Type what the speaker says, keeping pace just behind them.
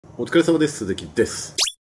お疲れ様です。鈴木です。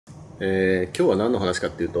今日は何の話か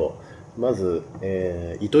っていうと、まず、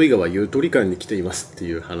糸魚川ゆとり館に来ていますって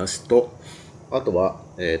いう話と、あとは、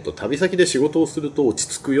旅先で仕事をすると落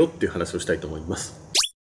ち着くよっていう話をしたいと思います。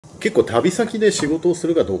結構旅先で仕事をす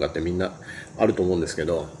るかどうかってみんなあると思うんですけ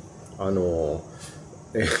ど、な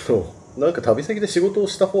んか旅先で仕事を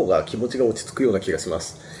した方が気持ちが落ち着くような気がしま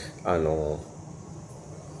す。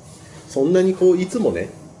そんなにいつも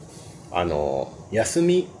ね、休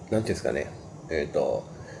み、なんていうんですかね、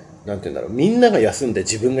なんていうんだろう、みんなが休んで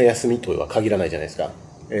自分が休みとは限らないじゃないですか。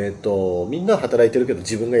みんな働いてるけど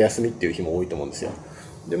自分が休みっていう日も多いと思うんですよ。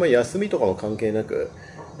で、休みとかも関係なく、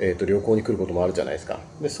旅行に来ることもあるじゃないですか。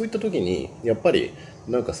で、そういった時に、やっぱり、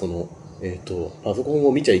なんかパソコン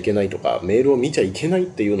を見ちゃいけないとか、メールを見ちゃいけないっ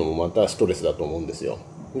ていうのもまたストレスだと思うんですよ。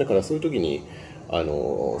だからそういう時に、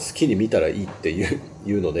好きに見たらいいっていう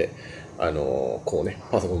ので、パ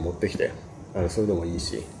ソコン持ってきて、そういうのもいい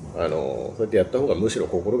し、そうやってやった方がむしろ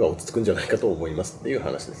心が落ち着くんじゃないかと思いますっていう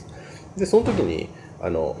話です。で、その時に、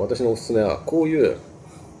私のおすすめは、こういう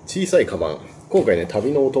小さいカバン、今回ね、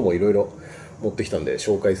旅の音もいろいろ持ってきたんで、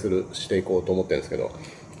紹介していこうと思ってるんですけど、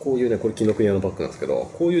こういうね、これ紀ノ国屋のバッグなんですけ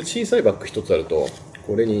ど、こういう小さいバッグ一つあると、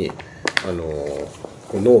これに、こ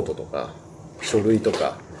うノートとか、書類と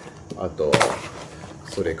か、あと、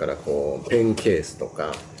それからペンケースと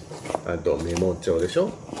か、あとメモ帳でし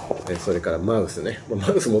ょ、それからマウスね、マ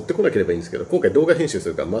ウス持ってこなければいいんですけど、今回動画編集す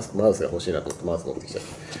るからマウスが欲しいなと思ってマウス持ってきちゃっ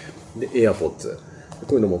たで、AirPods、こ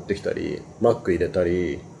ういうの持ってきたり、Mac 入れた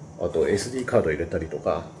り、あと SD カード入れたりと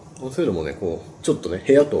か、そういうのもね、ちょっとね、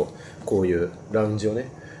部屋とこういうラウンジを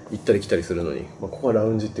ね、行ったり来たりするのに、ここはラ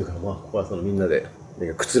ウンジっていうか、ここはみんなで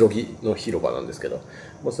くつろぎの広場なんですけど、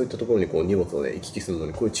そういったところに荷物をね、行き来するの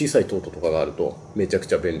に、こういう小さいトートとかがあるとめちゃく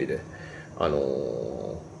ちゃ便利で、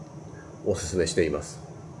おすすめしています。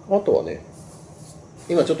あとはね、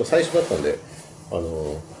今ちょっと最初だったんで、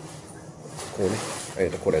こ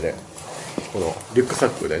れで、このリュックサ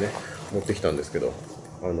ックでね、持ってきたんですけど、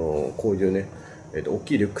こういうね、大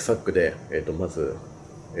きいリュックサックで、まず、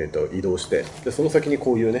移動して、で、その先に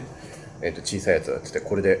こういうね、小さいやつがあって、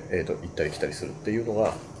これで、行ったり来たりするっていうの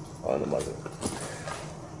が、まず、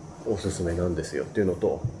おすすめなんですよっていうの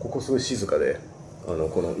と、ここすごい静かで、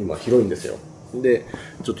今広いんですよ。で、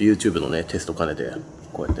ちょっと YouTube のね、テスト兼ねて、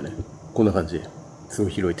こうやってね、こんな感じ。すご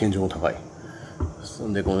い広い、天井も高い。そ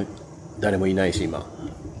んで、誰もいないし、今。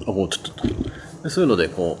もうちょっと。で、そういうので、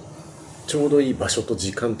ちょうどいい場所と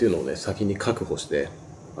時間っていうのをね、先に確保して、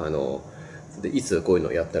で、いつこういう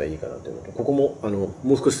のをやったらいいかなっていうのと、ここも、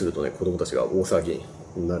もう少しするとね、子供たちが大騒ぎ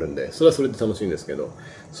になるんで、それはそれで楽しいんですけど、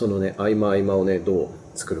そのね、合間合間をね、どう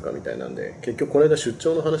作るかみたいなんで、結局この間出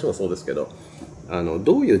張の話もそうですけど、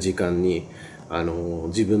どういう時間に、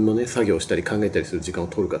自分のね、作業したり考えたりする時間を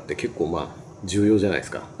取るかって結構重要じゃないで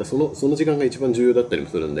すか。その時間が一番重要だったりも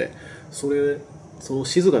するんで、その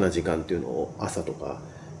静かな時間っていうのを朝とか、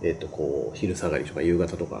昼下がりとか夕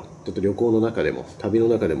方とか、ちょっと旅行の中でも、旅の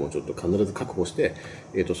中でもちょっと必ず確保して、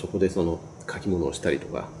そこでその書き物をしたりと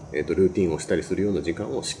か、ルーティンをしたりするような時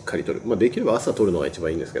間をしっかり取る。できれば朝取るのが一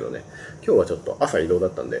番いいんですけどね。今日はちょっと朝移動だ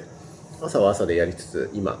ったんで、朝は朝でやりつつ、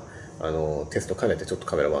今、テスト兼ねてちょっと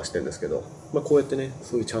カメラ回してるんですけど、こうやってね、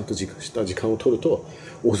そういうちゃんとした時間を取ると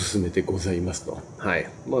おすすめでございますと。はい。ち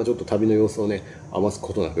ょっと旅の様子をね、余す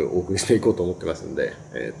ことなくお送りしていこうと思ってますんで、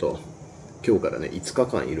今日からね、5日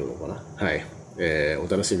間いるのかな。はい。お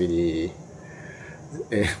楽しみに。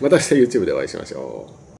また明日 YouTube でお会いしましょう。